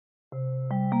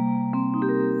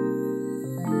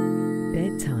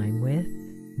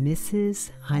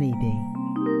Mrs. Honeybee.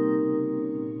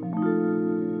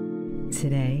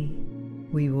 Today,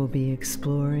 we will be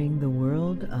exploring the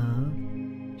world of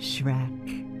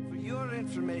Shrek. For your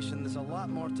information, there's a lot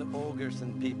more to ogres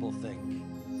than people think.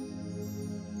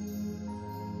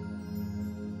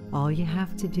 All you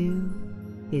have to do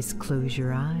is close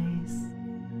your eyes,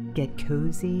 get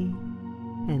cozy,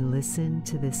 and listen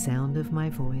to the sound of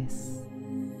my voice.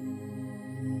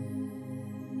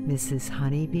 Mrs.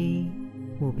 Honeybee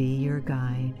will be your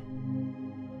guide.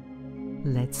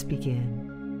 Let's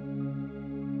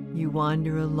begin. You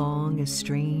wander along a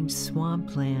strange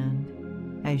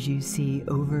swampland as you see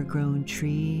overgrown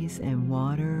trees and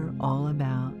water all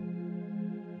about.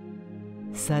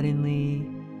 Suddenly,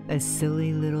 a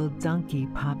silly little donkey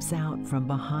pops out from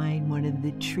behind one of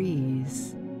the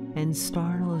trees and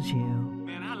startles you.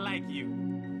 Man, I like you.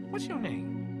 What's your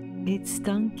name? It's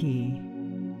Donkey,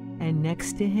 and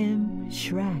next to him,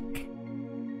 Shrek.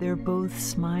 They're both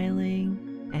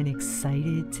smiling and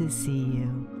excited to see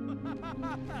you.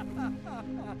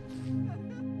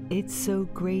 It's so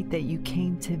great that you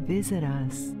came to visit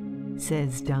us,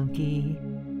 says Donkey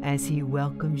as he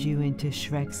welcomes you into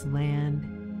Shrek's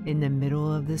land in the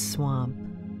middle of the swamp.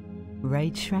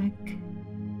 Right, Shrek?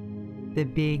 The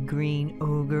big green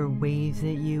ogre waves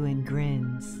at you and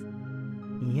grins.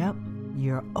 Yup,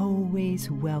 you're always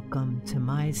welcome to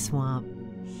my swamp.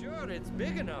 Sure, it's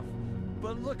big enough,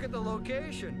 but look at the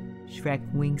location. Shrek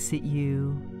winks at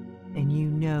you, and you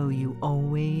know you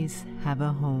always have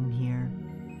a home here.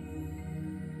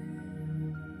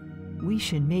 We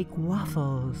should make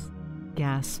waffles,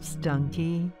 gasps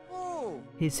Donkey. Oh!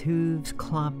 His hooves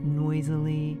clomp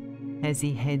noisily as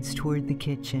he heads toward the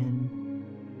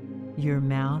kitchen. Your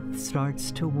mouth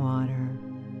starts to water.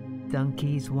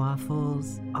 Donkey's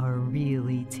waffles are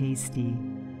really tasty.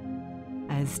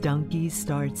 As Donkey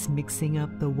starts mixing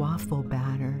up the waffle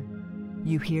batter,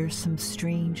 you hear some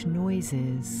strange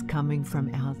noises coming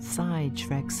from outside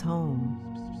Shrek's home.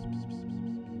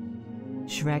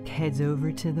 Shrek heads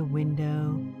over to the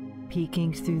window,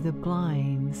 peeking through the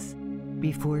blinds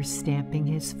before stamping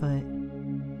his foot.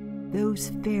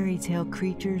 Those fairy tale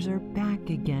creatures are back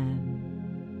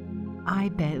again. I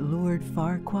bet Lord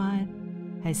Farquaad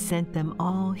has sent them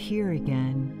all here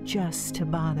again just to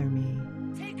bother me.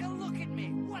 Take a look at me.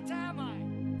 What am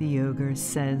I? The ogre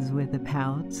says with a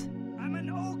pout. I'm an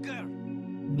ogre.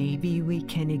 Maybe we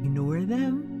can ignore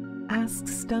them?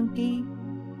 Asks Donkey.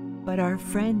 But our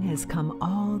friend has come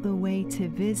all the way to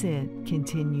visit,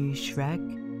 continues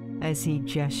Shrek as he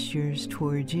gestures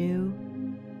toward you.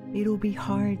 It'll be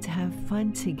hard to have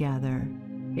fun together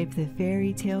if the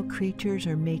fairy tale creatures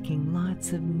are making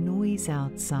lots of noise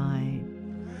outside.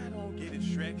 I don't get it,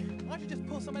 Shrek. Why don't you just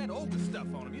pull some of that ogre stuff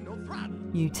on him? You know, throttle.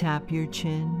 You tap your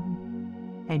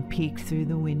chin and peek through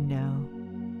the window.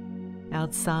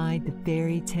 Outside, the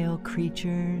fairy tale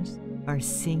creatures are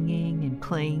singing and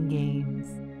playing games.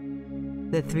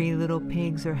 The three little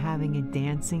pigs are having a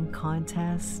dancing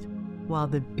contest, while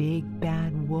the big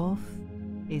bad wolf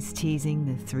is teasing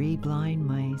the three blind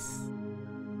mice.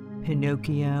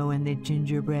 Pinocchio and the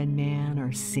gingerbread man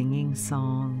are singing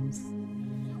songs.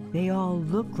 They all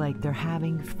look like they're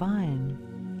having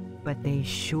fun, but they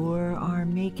sure are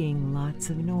making lots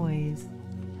of noise.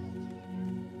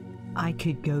 I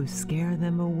could go scare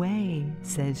them away,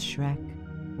 says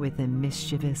Shrek with a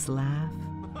mischievous laugh.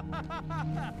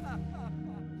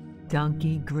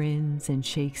 Donkey grins and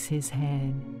shakes his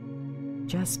head.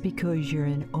 Just because you're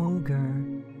an ogre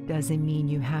doesn't mean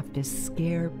you have to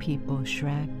scare people,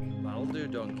 Shrek. That'll do,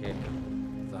 Donkey.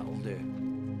 That'll do.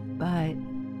 But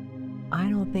I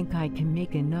don't think I can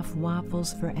make enough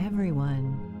waffles for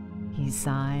everyone, he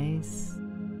sighs.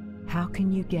 How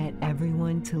can you get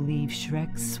everyone to leave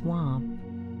Shrek's swamp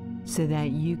so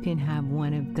that you can have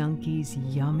one of Donkey's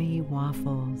yummy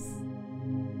waffles?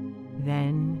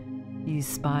 Then you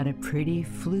spot a pretty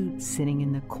flute sitting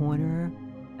in the corner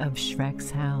of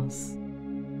Shrek's house.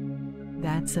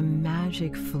 That's a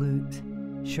magic flute,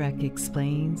 Shrek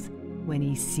explains when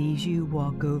he sees you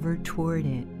walk over toward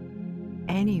it.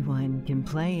 Anyone can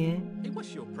play it. Hey,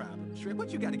 what's your problem, Shrek?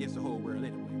 What you got against the whole world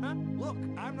anyway, huh? Look,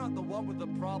 I'm not the one with the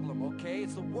problem, okay?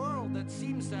 It's the world that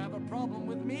seems to have a problem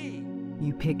with me.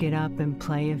 You pick it up and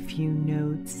play a few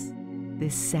notes. The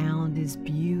sound is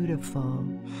beautiful.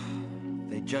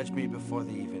 They judge me before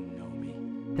they even know me.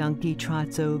 Donkey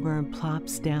trots over and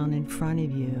plops down in front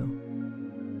of you.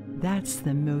 That's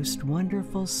the most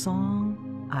wonderful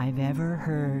song I've ever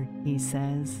heard, he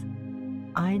says.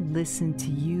 I'd listen to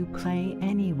you play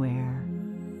anywhere.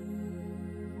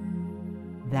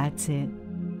 That's it.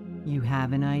 You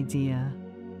have an idea.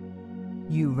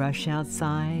 You rush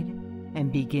outside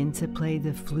and begin to play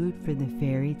the flute for the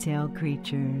fairy tale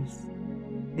creatures.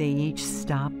 They each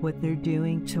stop what they're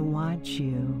doing to watch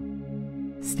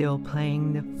you. Still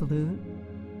playing the flute,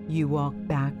 you walk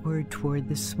backward toward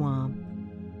the swamp.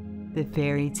 The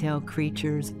fairy tale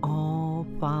creatures all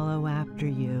follow after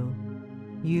you.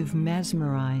 You've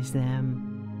mesmerized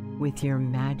them with your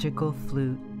magical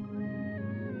flute.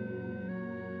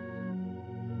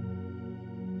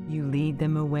 You lead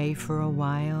them away for a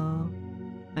while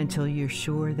until you're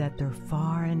sure that they're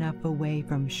far enough away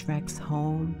from Shrek's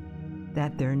home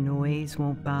that their noise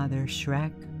won't bother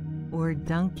Shrek or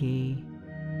Donkey.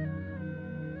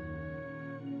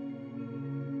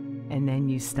 And then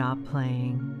you stop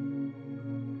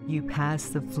playing. You pass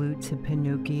the flute to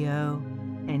Pinocchio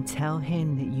and tell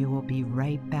him that you will be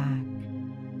right back.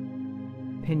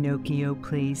 Pinocchio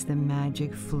plays the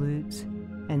magic flute,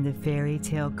 and the fairy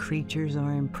tale creatures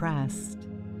are impressed.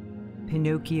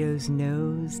 Pinocchio's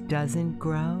nose doesn't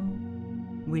grow,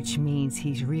 which means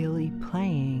he's really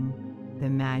playing the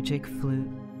magic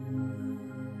flute.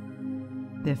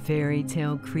 The fairy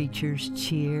tale creatures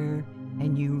cheer,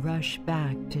 and you rush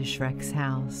back to Shrek's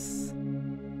house.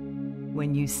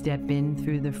 When you step in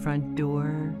through the front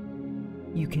door,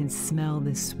 you can smell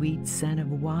the sweet scent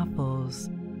of waffles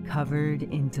covered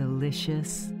in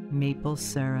delicious maple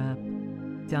syrup.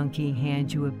 Donkey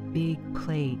hands you a big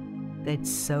plate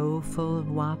that's so full of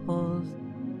waffles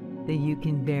that you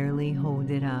can barely hold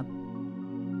it up.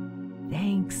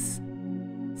 "Thanks,"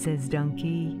 says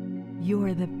Donkey.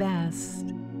 "You're the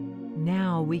best.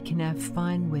 Now we can have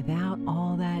fun without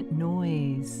all that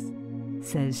noise,"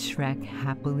 says Shrek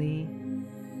happily.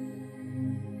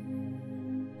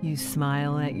 You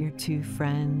smile at your two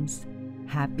friends,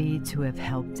 happy to have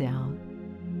helped out.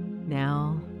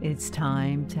 Now it's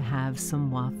time to have some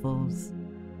waffles.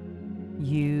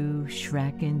 You,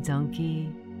 Shrek, and Donkey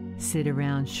sit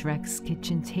around Shrek's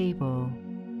kitchen table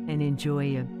and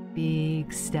enjoy a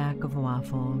big stack of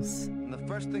waffles. And the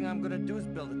first thing I'm gonna do is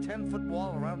build a 10-foot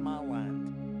wall around my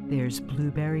land. There's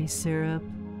blueberry syrup,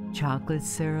 chocolate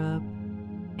syrup,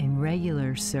 and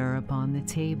regular syrup on the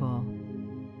table.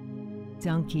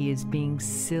 Donkey is being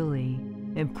silly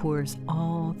and pours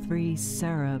all three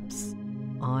syrups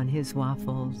on his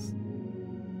waffles.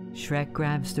 Shrek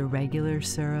grabs the regular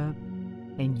syrup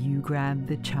and you grab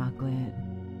the chocolate.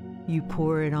 You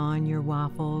pour it on your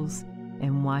waffles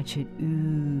and watch it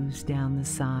ooze down the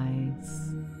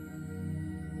sides.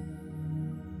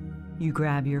 You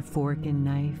grab your fork and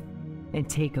knife and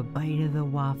take a bite of the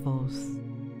waffles.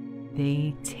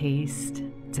 They taste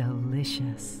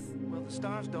delicious. Well, the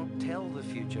stars don't tell the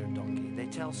future, Donkey. They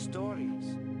tell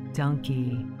stories.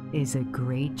 Donkey is a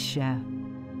great chef.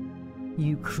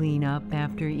 You clean up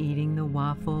after eating the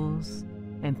waffles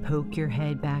and poke your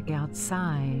head back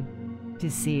outside to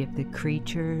see if the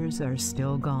creatures are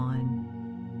still gone.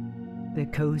 The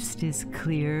coast is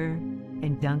clear,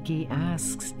 and Donkey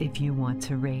asks if you want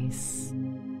to race.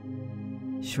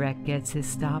 Shrek gets his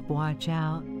stopwatch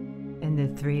out, and the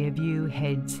three of you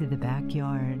head to the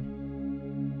backyard.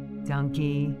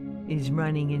 Donkey is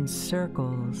running in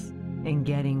circles and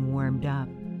getting warmed up,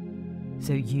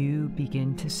 so you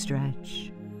begin to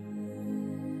stretch.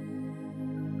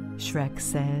 Shrek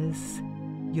says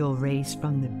you'll race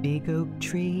from the big oak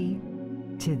tree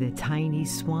to the tiny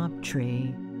swamp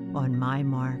tree on my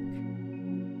mark.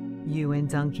 You and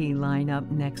Donkey line up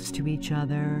next to each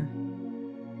other.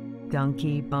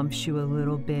 Donkey bumps you a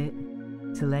little bit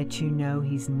to let you know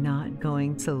he's not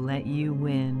going to let you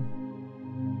win.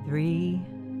 3,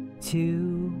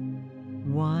 2,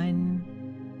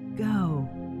 1, go!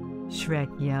 Shrek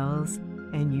yells,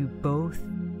 and you both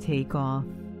take off.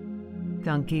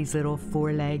 Donkey's little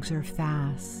forelegs are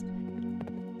fast,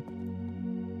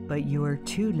 but your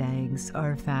 2 legs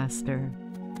are faster.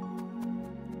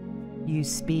 You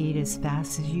speed as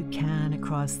fast as you can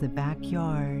across the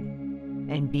backyard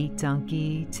and beat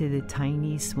Donkey to the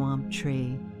tiny swamp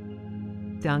tree.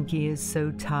 Donkey is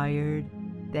so tired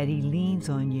that he leans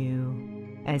on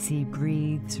you as he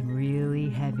breathes really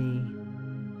heavy.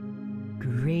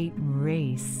 "Great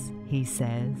race," he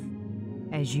says,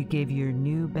 as you give your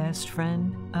new best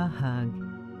friend a hug.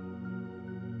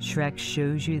 Shrek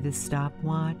shows you the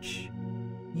stopwatch.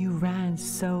 You ran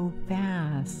so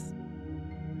fast.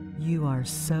 You are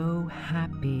so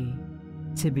happy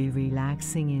to be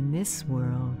relaxing in this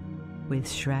world with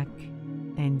Shrek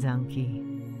and Donkey.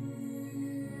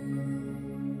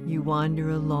 You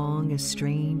wander along a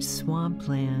strange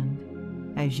swampland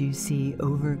as you see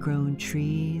overgrown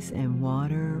trees and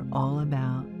water all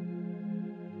about.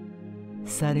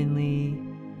 Suddenly,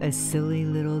 a silly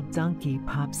little donkey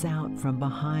pops out from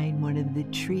behind one of the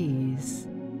trees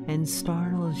and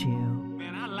startles you.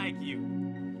 Man, I like you.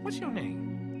 What's your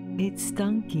name? It's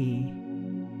Donkey,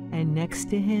 and next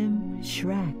to him,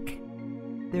 Shrek.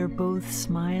 They're both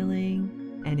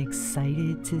smiling and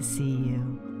excited to see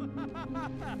you.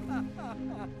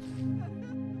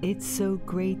 It's so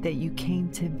great that you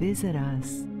came to visit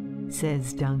us,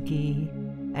 says Donkey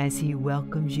as he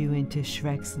welcomes you into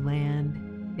Shrek's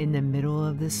land in the middle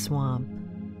of the swamp.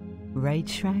 Right,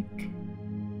 Shrek?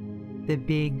 The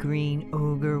big green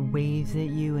ogre waves at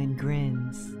you and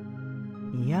grins.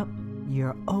 Yup,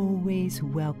 you're always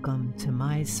welcome to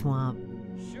my swamp.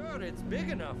 Sure, it's big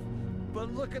enough,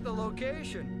 but look at the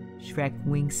location. Shrek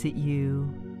winks at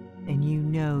you, and you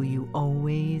know you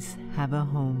always have a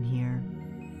home here.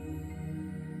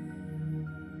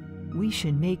 We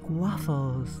should make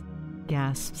waffles,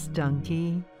 gasps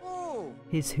Donkey. Oh,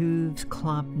 His hooves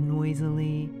clomp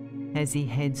noisily as he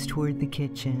heads toward the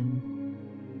kitchen.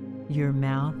 Your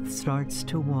mouth starts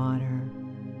to water.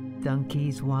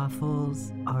 Donkey's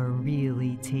waffles are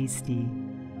really tasty.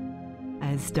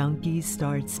 As Donkey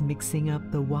starts mixing up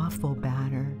the waffle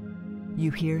batter,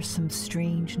 you hear some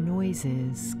strange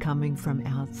noises coming from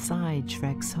outside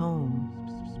Shrek's home.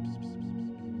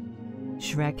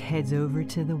 Shrek heads over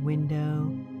to the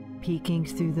window, peeking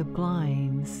through the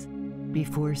blinds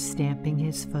before stamping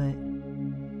his foot.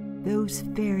 Those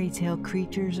fairy tale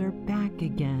creatures are back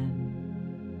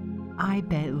again. I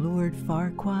bet Lord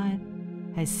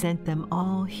Farquaad has sent them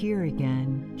all here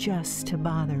again just to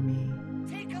bother me.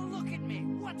 Take a look at me.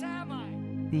 What am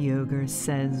I? The ogre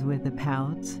says with a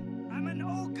pout. I'm an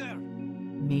ogre.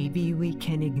 Maybe we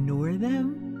can ignore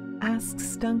them?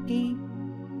 Asks Donkey.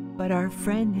 But our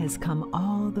friend has come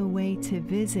all the way to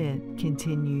visit,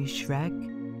 continues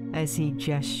Shrek as he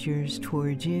gestures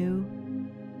towards you.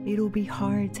 It'll be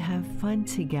hard to have fun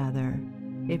together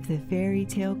if the fairy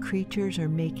tale creatures are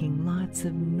making lots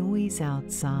of noise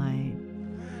outside.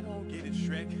 I don't get it,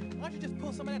 Shrek. Why don't you just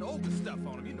pull some of that ogre stuff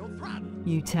on him? You know, throttle.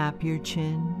 You tap your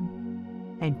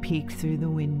chin and peek through the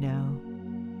window.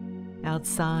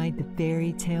 Outside, the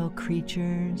fairy tale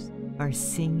creatures are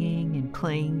singing and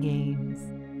playing games.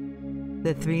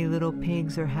 The three little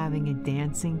pigs are having a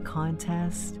dancing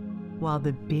contest, while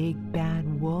the big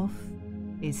bad wolf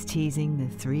is teasing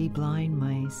the three blind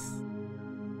mice.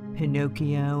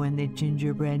 Pinocchio and the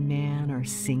gingerbread man are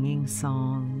singing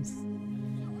songs.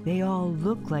 They all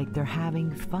look like they're having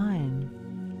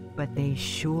fun, but they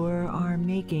sure are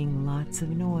making lots of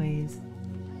noise.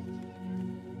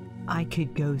 I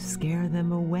could go scare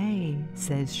them away,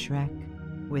 says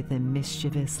Shrek with a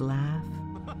mischievous laugh.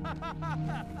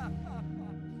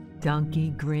 Donkey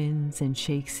grins and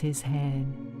shakes his head.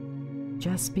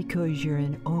 Just because you're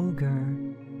an ogre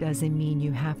doesn't mean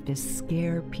you have to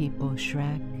scare people,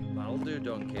 Shrek. that'll do,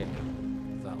 Donkey.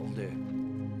 That'll do.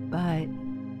 But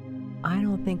I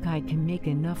don't think I can make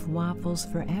enough waffles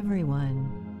for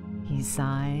everyone, he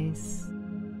sighs.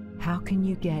 How can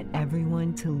you get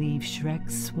everyone to leave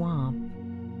Shrek's swamp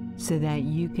so that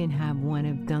you can have one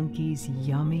of Donkey's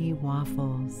yummy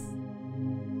waffles?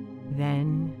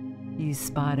 Then you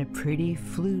spot a pretty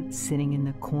flute sitting in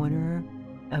the corner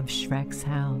of Shrek's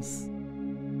house.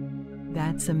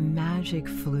 That's a magic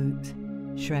flute,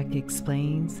 Shrek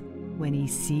explains when he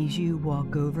sees you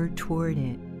walk over toward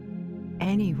it.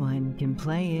 Anyone can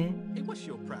play it. Hey, what's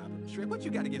your problem, Shrek? What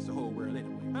you got against the whole world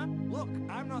anyway, huh? Look,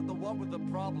 I'm not the one with the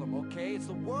problem, okay? It's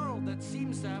the world that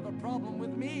seems to have a problem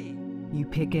with me. You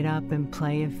pick it up and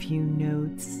play a few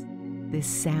notes. The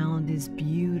sound is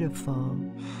beautiful.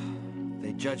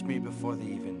 They judge me before they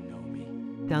even know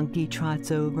me. Donkey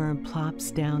trots over and plops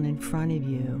down in front of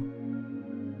you.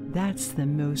 That's the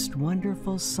most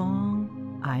wonderful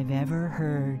song I've ever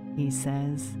heard, he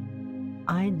says.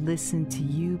 I'd listen to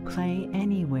you play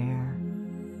anywhere.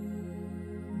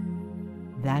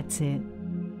 That's it.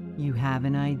 You have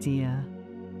an idea.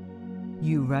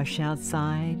 You rush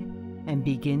outside and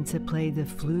begin to play the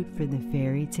flute for the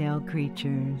fairy tale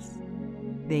creatures.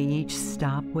 They each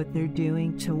stop what they're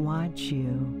doing to watch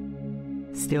you.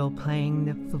 Still playing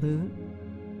the flute,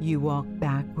 you walk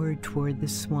backward toward the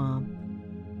swamp.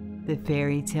 The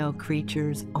fairy tale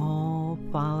creatures all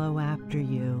follow after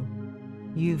you.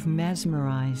 You've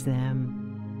mesmerized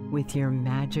them with your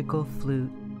magical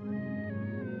flute.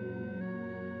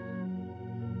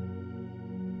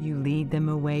 You lead them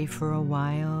away for a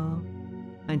while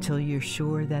until you're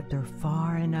sure that they're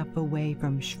far enough away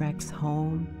from Shrek's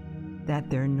home that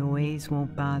their noise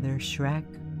won't bother Shrek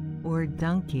or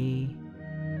Donkey.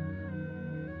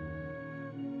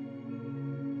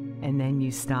 And then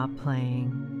you stop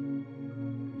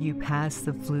playing. You pass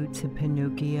the flute to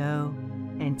Pinocchio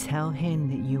and tell him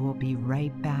that you will be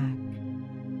right back.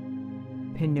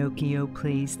 Pinocchio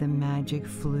plays the magic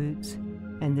flute,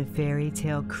 and the fairy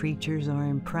tale creatures are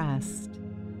impressed.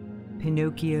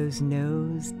 Pinocchio's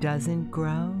nose doesn't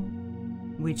grow,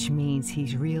 which means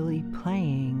he's really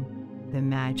playing the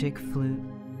magic flute.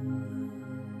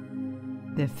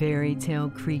 The fairy tale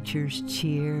creatures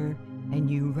cheer, and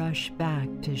you rush back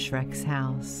to Shrek's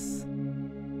house.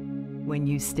 When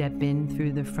you step in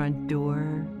through the front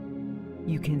door,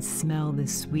 you can smell the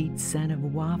sweet scent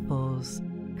of waffles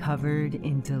covered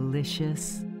in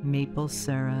delicious maple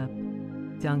syrup.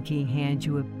 Donkey hands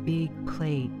you a big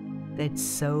plate that's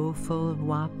so full of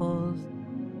waffles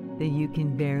that you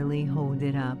can barely hold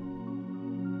it up.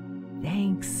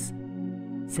 "Thanks,"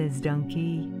 says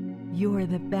Donkey. "You're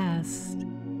the best.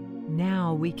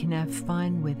 Now we can have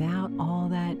fun without all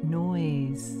that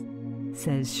noise,"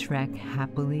 says Shrek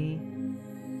happily.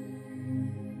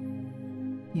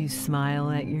 You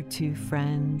smile at your two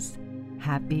friends,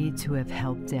 happy to have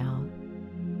helped out.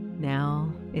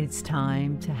 Now it's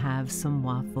time to have some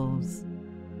waffles.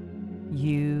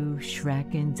 You,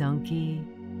 Shrek, and Donkey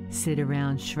sit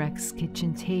around Shrek's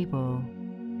kitchen table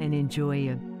and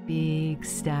enjoy a big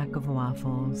stack of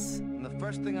waffles. And the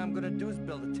first thing I'm gonna do is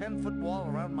build a 10-foot wall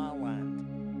around my land.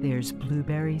 There's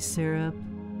blueberry syrup,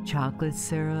 chocolate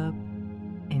syrup,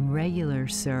 and regular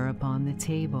syrup on the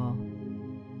table.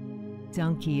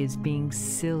 Donkey is being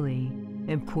silly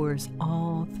and pours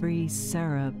all 3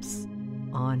 syrups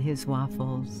on his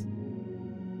waffles.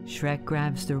 Shrek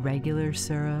grabs the regular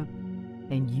syrup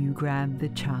and you grab the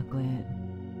chocolate.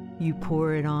 You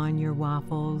pour it on your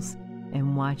waffles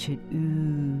and watch it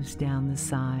ooze down the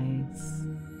sides.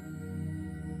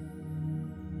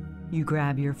 You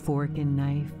grab your fork and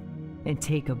knife and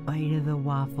take a bite of the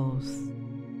waffles.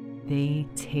 They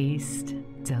taste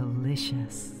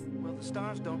delicious. Well, the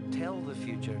stars don't tell the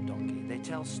future, Donkey. They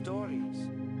tell stories.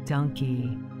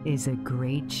 Donkey is a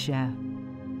great chef.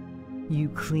 You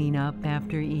clean up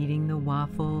after eating the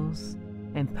waffles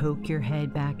and poke your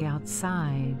head back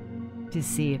outside to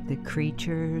see if the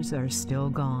creatures are still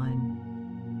gone.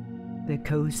 The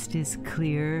coast is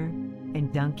clear,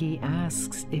 and Donkey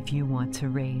asks if you want to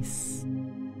race.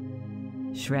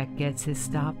 Shrek gets his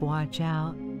stopwatch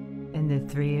out, and the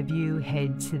 3 of you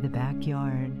head to the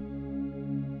backyard.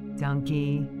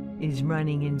 Donkey is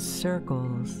running in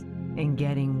circles and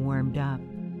getting warmed up,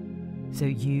 so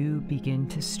you begin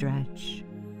to stretch.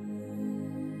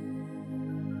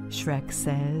 Shrek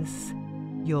says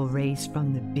you'll race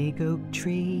from the big oak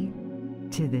tree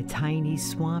to the tiny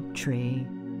swamp tree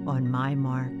on my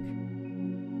mark.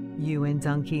 You and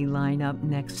Donkey line up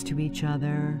next to each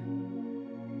other.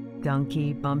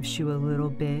 Donkey bumps you a little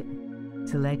bit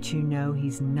to let you know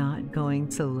he's not going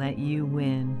to let you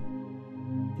win.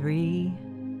 3,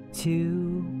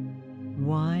 2,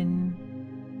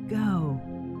 1, go!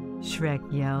 Shrek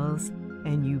yells,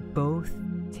 and you both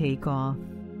take off.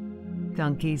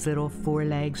 Donkey's little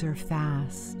forelegs are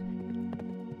fast,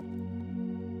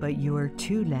 but your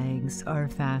 2 legs are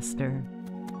faster.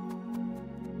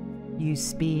 You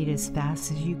speed as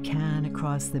fast as you can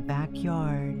across the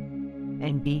backyard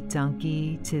and beat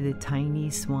Donkey to the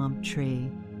tiny swamp tree.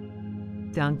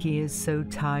 Donkey is so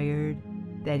tired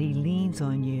that he leans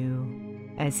on you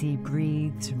as he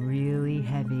breathes really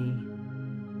heavy.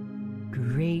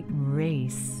 "Great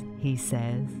race," he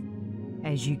says,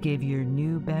 as you give your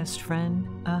new best friend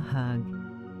a hug.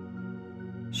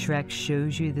 Shrek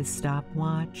shows you the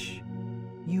stopwatch.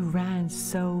 You ran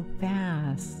so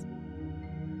fast.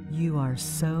 You are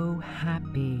so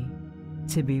happy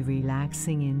to be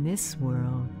relaxing in this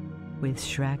world with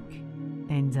Shrek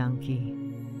and Donkey.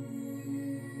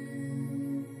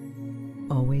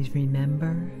 Always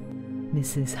remember,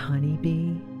 Mrs.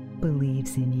 Honeybee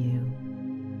believes in you.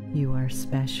 You are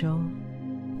special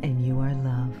and you are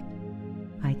loved.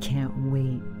 I can't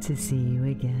wait to see you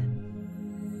again.